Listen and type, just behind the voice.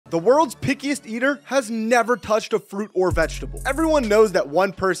The world's pickiest eater has never touched a fruit or vegetable. Everyone knows that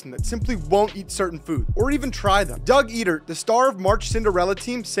one person that simply won't eat certain food or even try them. Doug Eater, the star of March Cinderella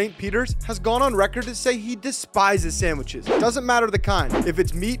team St. Peter's, has gone on record to say he despises sandwiches. Doesn't matter the kind. If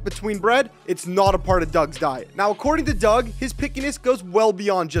it's meat between bread, it's not a part of Doug's diet. Now, according to Doug, his pickiness goes well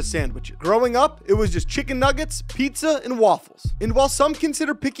beyond just sandwiches. Growing up, it was just chicken nuggets, pizza, and waffles. And while some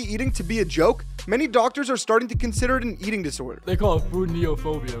consider picky eating to be a joke, many doctors are starting to consider it an eating disorder. They call it food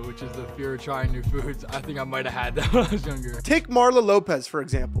neophobia, which is the fear of trying new foods. I think I might have had that when I was younger. Take Marla Lopez, for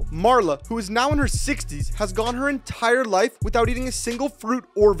example. Marla, who is now in her 60s, has gone her entire life without eating a single fruit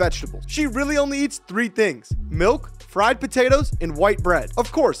or vegetable. She really only eats 3 things: milk, fried potatoes, and white bread.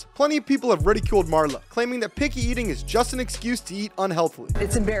 Of course, plenty of people have ridiculed Marla, claiming that picky eating is just an excuse to eat unhealthily.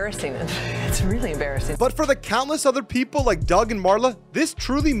 It's embarrassing. It's really embarrassing. But for the countless other people like Doug and Marla, this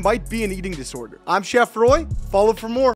truly might be an eating disorder. I'm Chef Roy. Follow for more.